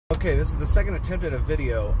Okay, this is the second attempt at a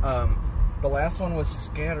video. The last one was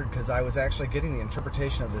scattered because I was actually getting the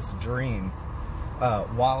interpretation of this dream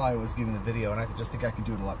while I was giving the video, and I just think I can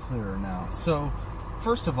do it a lot clearer now. So,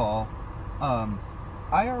 first of all, I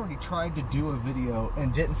already tried to do a video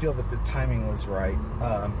and didn't feel that the timing was right.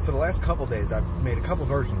 For the last couple days, I've made a couple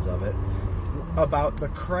versions of it about the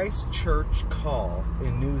Christchurch call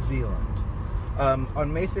in New Zealand.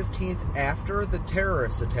 On May 15th, after the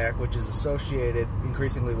terrorist attack, which is associated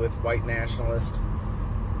increasingly with white nationalist,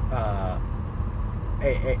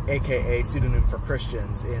 aka pseudonym for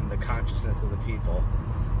Christians in the consciousness of the people,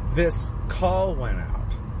 this call went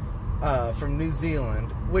out from New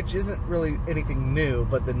Zealand, which isn't really anything new,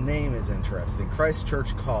 but the name is interesting,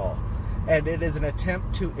 Christchurch Call. And it is an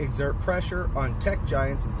attempt to exert pressure on tech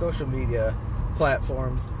giants and social media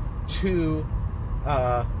platforms to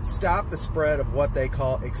stop the spread of what they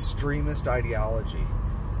call extremist ideology.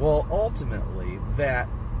 Well, ultimately, that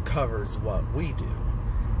covers what we do.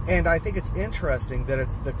 And I think it's interesting that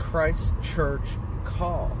it's the Christchurch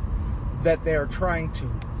Call that they're trying to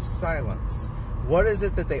silence. What is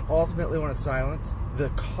it that they ultimately want to silence? The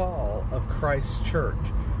call of Christchurch,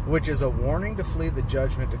 which is a warning to flee the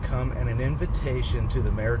judgment to come and an invitation to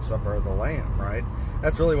the marriage supper of the Lamb, right?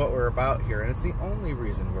 That's really what we're about here, and it's the only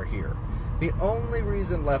reason we're here. The only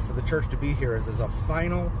reason left for the church to be here is as a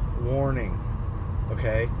final warning,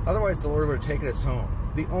 okay? Otherwise, the Lord would have taken us home.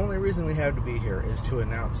 The only reason we have to be here is to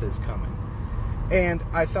announce His coming. And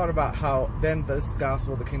I thought about how then this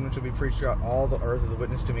gospel of the kingdom shall be preached throughout all the earth as a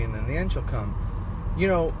witness to me, and then the end shall come. You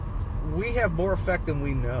know, we have more effect than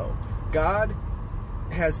we know. God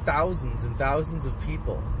has thousands and thousands of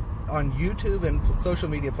people on YouTube and social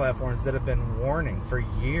media platforms that have been warning for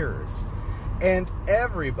years. And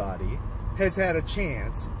everybody has had a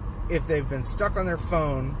chance, if they've been stuck on their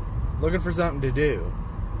phone looking for something to do,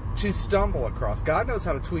 to stumble across. God knows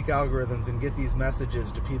how to tweak algorithms and get these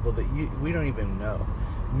messages to people that we don't even know.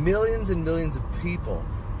 Millions and millions of people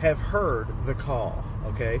have heard the call,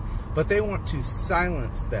 okay? But they want to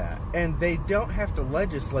silence that, and they don't have to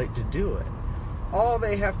legislate to do it. All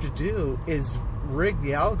they have to do is rig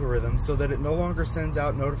the algorithm so that it no longer sends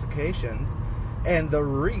out notifications, and the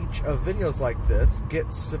reach of videos like this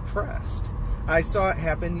gets suppressed. I saw it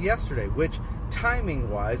happen yesterday, which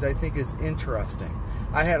timing-wise I think is interesting.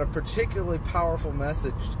 I had a particularly powerful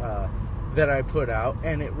message that I put out,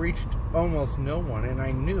 and it reached almost no one, and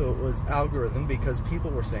I knew it was algorithm because people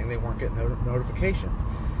were saying they weren't getting notifications.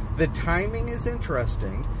 The timing is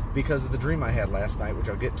interesting because of the dream I had last night, which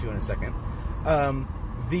I'll get to in a second.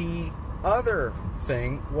 The other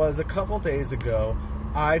thing was a couple days ago,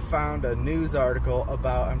 I found a news article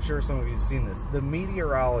about, I'm sure some of you have seen this, the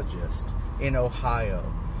meteorologist in Ohio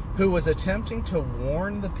who was attempting to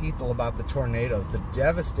warn the people about the tornadoes, the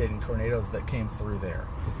devastating tornadoes that came through there.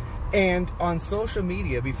 And on social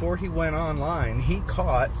media, before he went online, he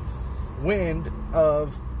caught wind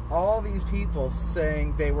of all these people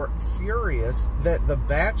saying they were furious that the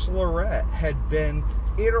Bachelorette had been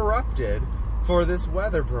interrupted for this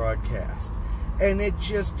weather broadcast. And it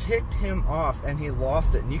just ticked him off, and he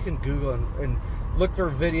lost it. And you can Google and look for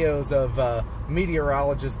videos of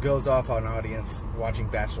meteorologist goes off on audience watching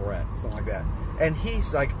Bachelorette, something like that. And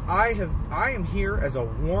he's like, I am here as a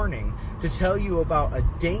warning to tell you about a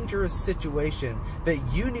dangerous situation that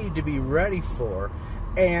you need to be ready for.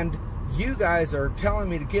 And you guys are telling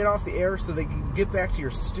me to get off the air so they can get back to your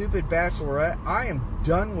stupid Bachelorette. I am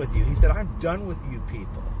done with you. He said, I'm done with you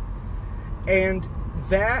people. And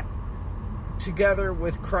that, together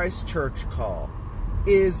with Christchurch Call,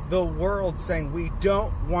 is the world saying we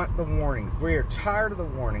don't want the warnings. We are tired of the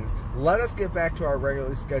warnings. Let us get back to our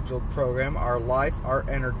regularly scheduled program, our life, our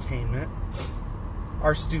entertainment,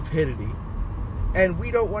 our stupidity. And we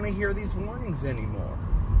don't want to hear these warnings anymore.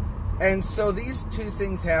 And so these two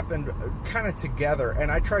things happened kind of together,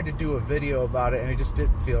 and I tried to do a video about it, and it just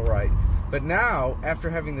didn't feel right. But now, after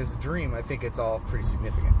having this dream, I think it's all pretty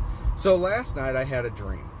significant. So last night I had a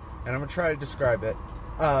dream, and I'm going to try to describe it.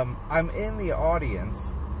 I'm in the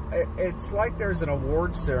audience. It's like there's an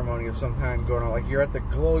award ceremony of some kind going on, like you're at the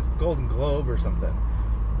Golden Globe or something.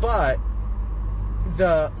 But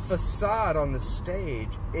the facade on the stage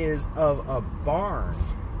is of a barn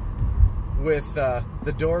with the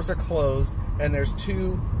doors are closed, and there's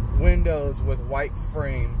two windows with white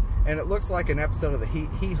frame, and it looks like an episode of the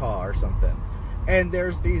Hee-Haw or something. And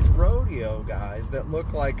there's these rodeo guys that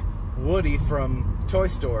look like Woody from Toy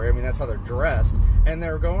Story. I mean, that's how they're dressed. And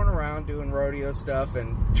they're going around doing rodeo stuff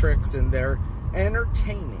and tricks, and they're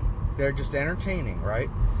entertaining. They're just entertaining, right?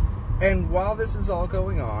 And while this is all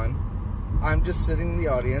going on, I'm just sitting in the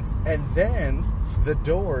audience, and then the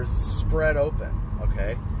doors spread open,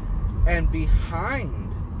 okay? And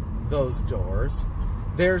behind those doors,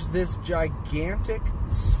 there's this gigantic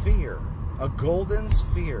sphere, a golden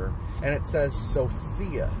sphere, and it says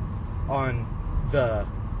Sophia on the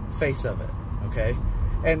face of it, okay?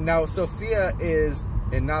 And now Sophia is,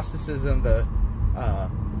 in Gnosticism, the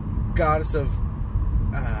goddess of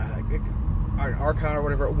Archon or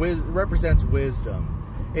whatever, represents wisdom.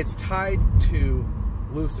 It's tied to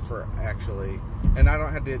Lucifer, actually, and I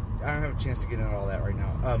don't have a chance to get into all that right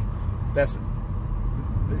now.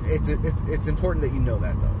 It's important that you know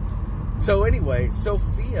that, though. So anyway,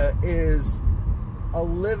 Sophia is a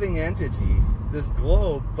living entity, this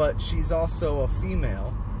globe, but she's also a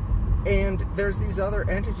female, and there's these other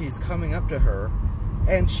entities coming up to her,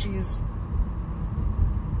 and she's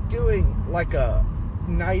doing like a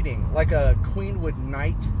knighting, like a queen would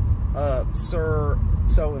knight Sir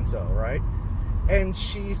so-and-so, right? And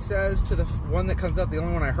she says to the one that comes up, the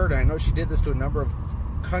only one I heard, and I know she did this to a number of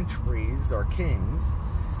countries or kings,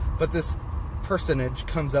 but this personage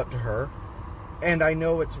comes up to her, and I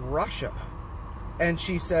know it's Russia, and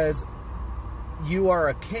she says, "You are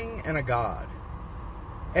a king and a god."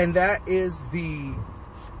 And that is the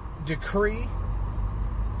decree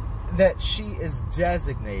that she is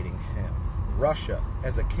designating him, Russia,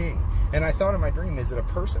 as a king. And I thought in my dream, is it a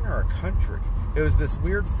person or a country? It was this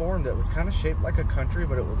weird form that was kind of shaped like a country,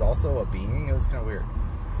 but it was also a being. It was kind of weird.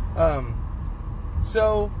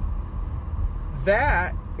 So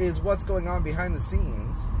that is what's going on behind the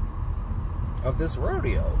scenes of this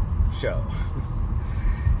rodeo show.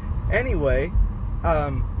 Anyway,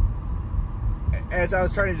 as I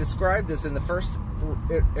was trying to describe this in the first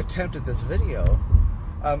attempt at this video,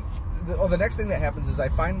 the next thing that happens is I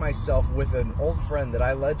find myself with an old friend that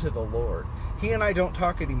I led to the Lord. He and I don't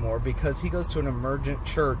talk anymore because he goes to an emergent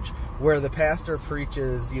church where the pastor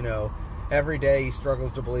preaches, you know, every day he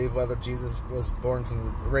struggles to believe whether Jesus was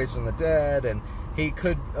raised from the dead, and he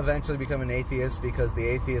could eventually become an atheist because the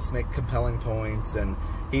atheists make compelling points, and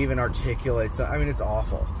he even articulates, I mean, it's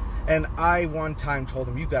awful. And I one time told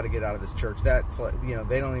him, "You've got to get out of this church. That, you know,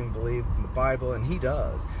 they don't even believe in the Bible," and he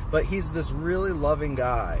does. But he's this really loving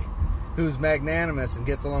guy who's magnanimous and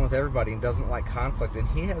gets along with everybody and doesn't like conflict, and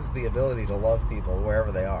he has the ability to love people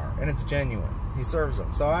wherever they are, and it's genuine. He serves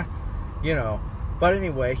them. So but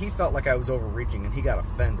anyway, he felt like I was overreaching, and he got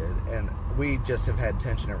offended, and we just have had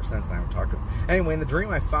tension ever since, and I haven't talked to him. Anyway, in the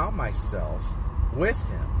dream, I found myself with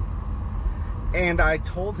him, and I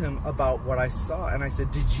told him about what I saw, and I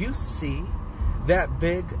said, "Did you see that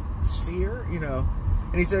big sphere?" You know,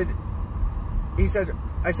 and he said,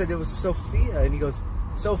 I said, "It was Sophia," and he goes,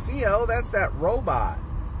 "Sophia, oh, that's that robot."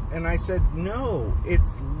 And I said, "No,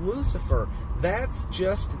 it's Lucifer. That's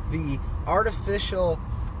just the artificial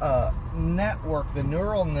network, the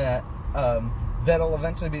neural net, that'll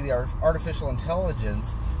eventually be the artificial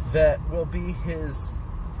intelligence that will be his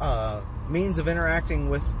means of interacting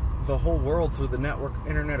with the whole world through the network,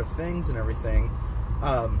 Internet of Things and everything.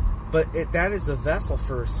 But that is a vessel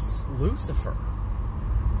for Lucifer."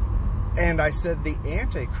 And I said, "The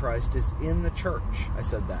Antichrist is in the church." I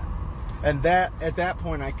said that. And that at that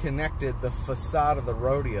point, I connected the facade of the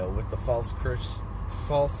rodeo with the false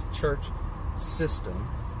church system.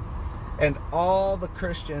 And all the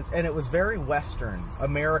Christians, and it was very Western,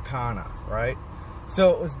 Americana, right?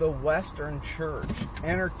 So it was the Western church,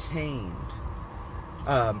 entertained.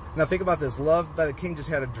 Now think about this. Loved by the King just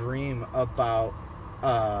had a dream about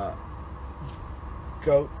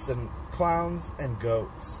goats and clowns and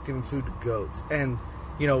goats, giving food to goats. And,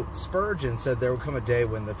 you know, Spurgeon said there would come a day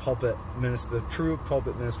when the true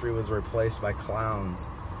pulpit ministry was replaced by clowns,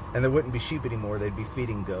 and there wouldn't be sheep anymore, they'd be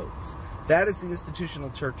feeding goats. That is the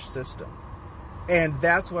institutional church system. And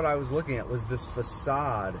that's what I was looking at, was this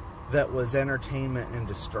facade that was entertainment and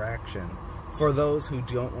distraction for those who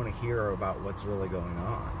don't want to hear about what's really going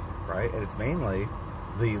on, right? And it's mainly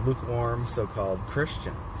the lukewarm so-called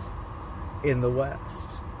Christians in the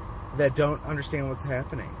West that don't understand what's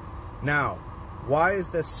happening. Now, why is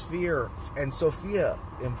the sphere and Sophia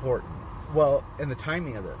important? Well, in the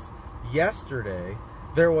timing of this, yesterday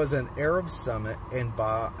there was an Arab summit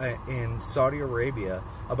in Saudi Arabia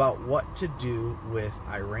about what to do with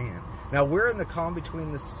Iran. Now, we're in the calm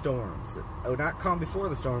between the storms. Oh, not calm before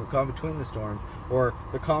the storm, but calm between the storms, or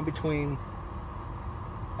the calm between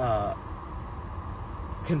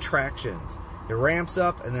contractions. It ramps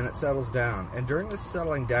up and then it settles down. And during this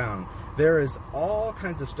settling down, there is all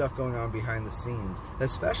kinds of stuff going on behind the scenes,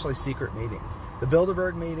 especially secret meetings. The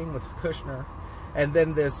Bilderberg meeting with Kushner, and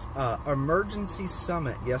then this emergency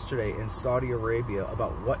summit yesterday in Saudi Arabia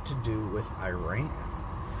about what to do with Iran.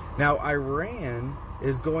 Now, Iran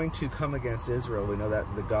is going to come against Israel. We know that,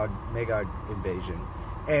 the Magog invasion.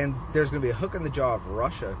 And there's going to be a hook in the jaw of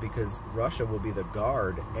Russia, because Russia will be the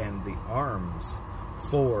guard and the arms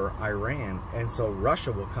for Iran. And so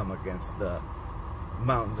Russia will come against the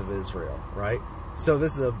mountains of Israel, right? So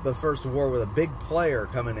this is the first war with a big player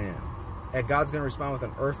coming in. And God's going to respond with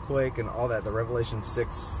an earthquake and all that. The Revelation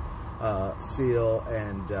 6 seal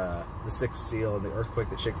and the 6th seal and the earthquake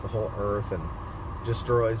that shakes the whole earth and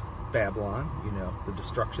destroys Babylon. You know, the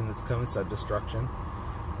destruction that's coming, destruction.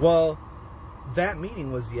 Well, that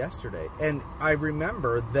meeting was yesterday. And I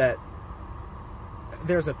remember that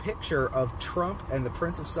there's a picture of Trump and the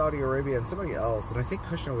Prince of Saudi Arabia and somebody else, and I think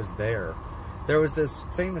Kushner was there. There was this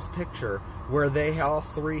famous picture where they all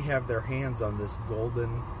three have their hands on this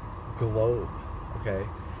golden globe, okay?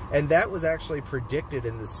 And that was actually predicted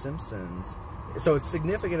in The Simpsons. So it's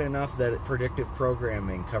significant enough that predictive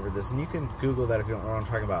programming covered this. And you can Google that if you don't know what I'm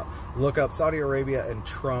talking about. Look up Saudi Arabia and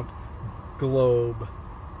Trump globe,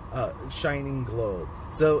 shining globe.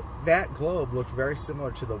 So that globe looked very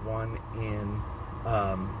similar to the one in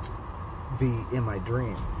my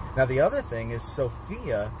dream. Now the other thing is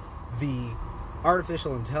Sophia, the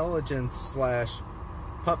artificial intelligence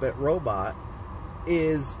 / puppet robot,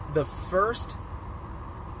 is the first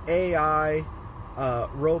AI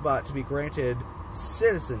robot to be granted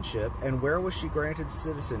citizenship. And where was she granted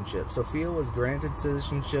citizenship? Sophia was granted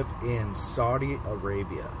citizenship in Saudi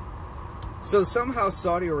Arabia. So somehow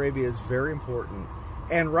Saudi Arabia is very important.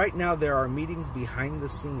 And right now there are meetings behind the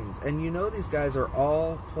scenes. And you know these guys are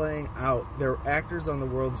all playing out. They're actors on the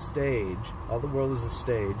world stage. All the world is a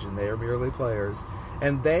stage, and they are merely players.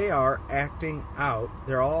 And they are acting out.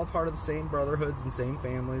 They're all part of the same brotherhoods and same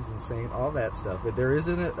families and same all that stuff. There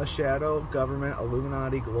isn't a shadow government,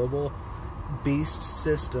 Illuminati, global beast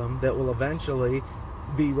system that will eventually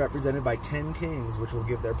be represented by 10 kings, which will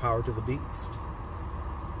give their power to the beast.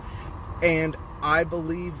 And I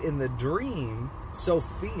believe in the dream,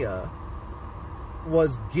 Sophia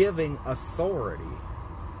was giving authority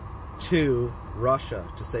to Russia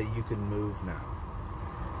to say, you can move now.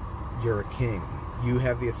 You're a king. You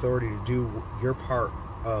have the authority to do your part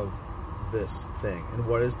of this thing. And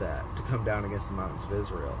what is that? To come down against the mountains of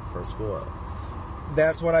Israel for a spoil.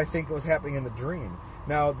 That's what I think was happening in the dream.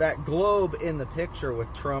 Now, that globe in the picture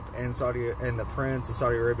with Trump and the Prince of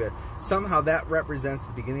Saudi Arabia, somehow that represents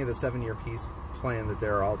the beginning of the 7-year peace plan that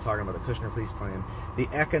they're all talking about, the Kushner peace plan, the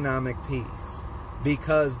economic peace.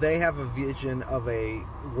 Because they have a vision of a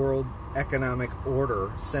world economic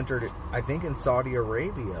order centered, I think, in Saudi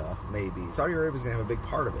Arabia, maybe. Saudi Arabia is going to have a big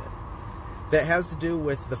part of it. That has to do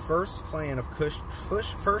with the first plan of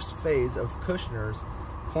first phase of Kushner's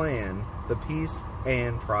plan, the peace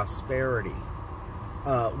and prosperity,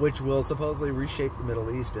 which will supposedly reshape the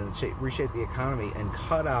Middle East and reshape the economy and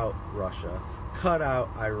cut out Russia, cut out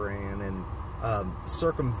Iran, and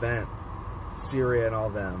circumvent Syria and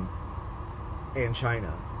all them, and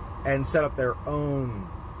China, and set up their own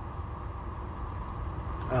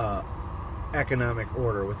economic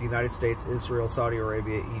order with the United States, Israel, Saudi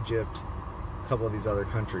Arabia, Egypt, a couple of these other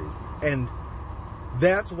countries. And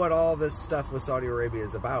that's what all this stuff with Saudi Arabia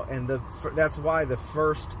is about. And that's why the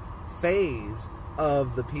first phase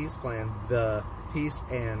of the peace plan, the peace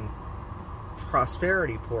and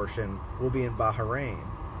prosperity portion, will be in Bahrain.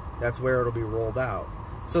 That's where it'll be rolled out.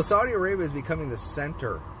 So Saudi Arabia is becoming the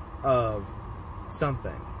center of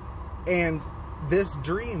something. And this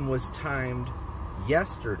dream was timed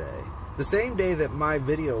yesterday, the same day that my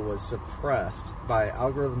video was suppressed by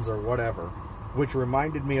algorithms or whatever, which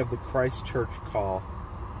reminded me of the Christ Church call.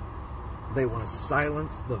 They want to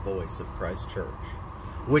silence the voice of Christ Church,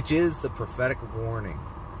 which is the prophetic warning,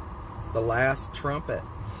 the last trumpet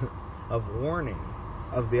of warning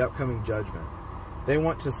of the upcoming judgment. They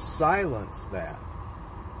want to silence that.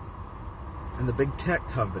 And the big tech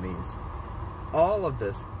companies, all of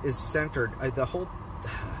this is centered,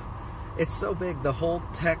 it's so big, the whole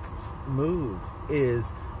tech move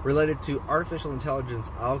is related to artificial intelligence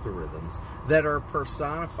algorithms that are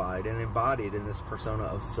personified and embodied in this persona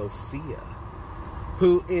of Sophia,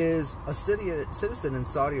 who is a citizen in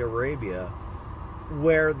Saudi Arabia,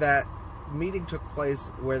 where that meeting took place,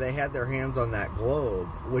 where they had their hands on that globe,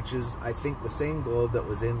 which is, I think, the same globe that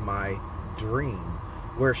was in my dream,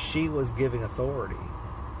 where she was giving authority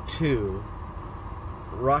to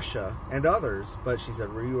Russia and others, but she said,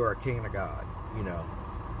 you are a king and a god, you know.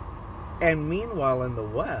 And meanwhile, in the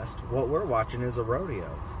West, what we're watching is a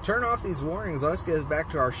rodeo. Turn off these warnings. Let's get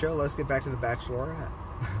back to our show. Let's get back to The Bachelorette.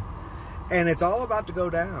 And it's all about to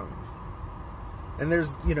go down. And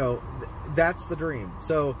there's, you know, that's the dream.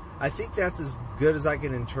 So I think that's as good as I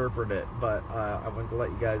can interpret it. But I wanted to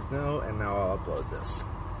let you guys know, and now I'll upload this.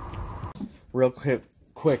 Real quick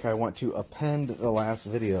quick, I want to append the last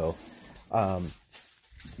video.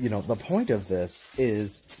 You know, the point of this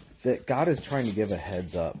is that God is trying to give a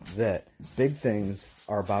heads up that big things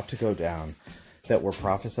are about to go down, that were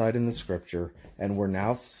prophesied in the scripture, and we're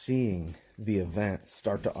now seeing the events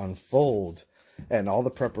start to unfold and all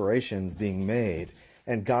the preparations being made.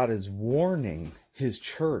 And God is warning his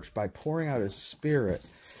church by pouring out his Spirit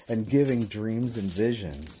and giving dreams and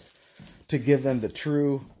visions to give them the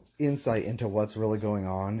true insight into what's really going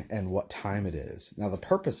on and what time it is. Now, the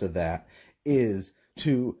purpose of that is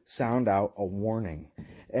to sound out a warning.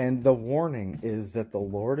 And the warning is that the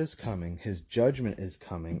Lord is coming, his judgment is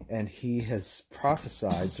coming, and he has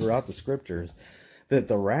prophesied throughout the scriptures that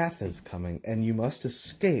the wrath is coming, and you must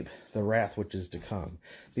escape the wrath which is to come.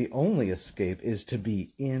 The only escape is to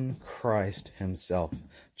be in Christ himself,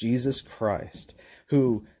 Jesus Christ,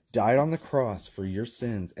 who died on the cross for your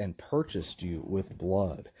sins and purchased you with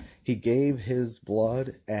blood. He gave his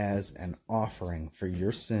blood as an offering for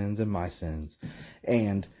your sins and my sins,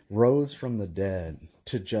 and rose from the dead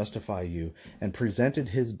to justify you, and presented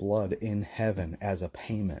his blood in heaven as a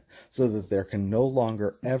payment, so that there can no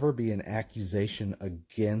longer ever be an accusation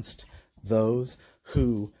against those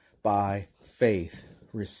who by faith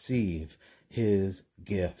receive his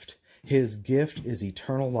gift. His gift is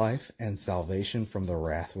eternal life and salvation from the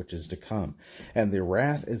wrath which is to come. And the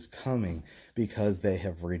wrath is coming because they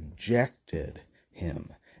have rejected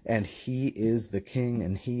him. And he is the king,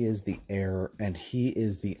 and he is the heir, and he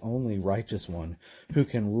is the only righteous one who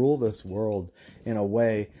can rule this world in a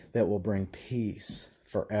way that will bring peace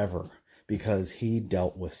forever, because he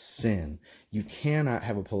dealt with sin. You cannot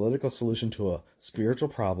have a political solution to a spiritual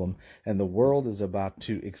problem, and the world is about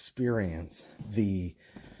to experience the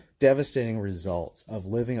devastating results of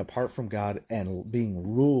living apart from God and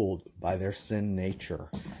being ruled by their sin nature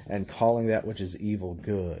and calling that which is evil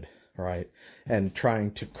good, right? And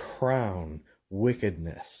trying to crown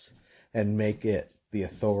wickedness and make it the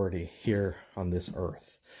authority here on this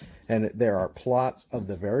earth. And there are plots of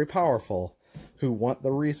the very powerful who want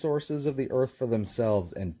the resources of the earth for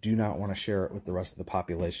themselves and do not want to share it with the rest of the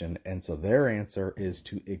population. And so their answer is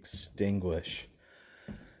to extinguish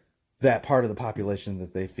that part of the population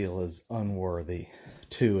that they feel is unworthy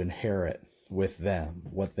to inherit with them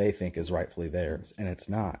what they think is rightfully theirs. And it's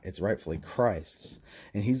not. It's rightfully Christ's.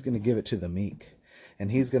 And he's going to give it to the meek. And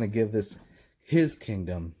he's going to give this, his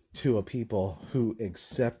kingdom, to a people who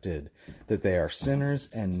accepted that they are sinners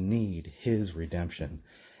and need his redemption.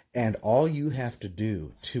 And all you have to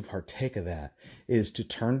do to partake of that is to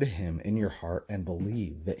turn to him in your heart and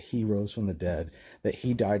believe that he rose from the dead, that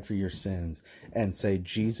he died for your sins, and say,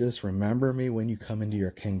 Jesus, remember me when you come into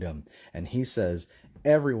your kingdom. And he says,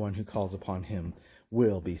 everyone who calls upon him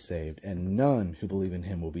will be saved, and none who believe in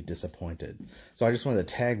him will be disappointed. So I just wanted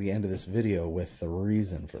to tag the end of this video with the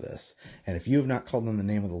reason for this. And if you have not called on the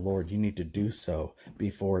name of the Lord, you need to do so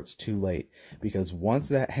before it's too late. Because once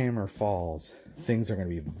that hammer falls, things are going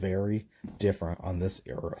to be very different on this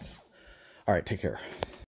earth. All right, take care.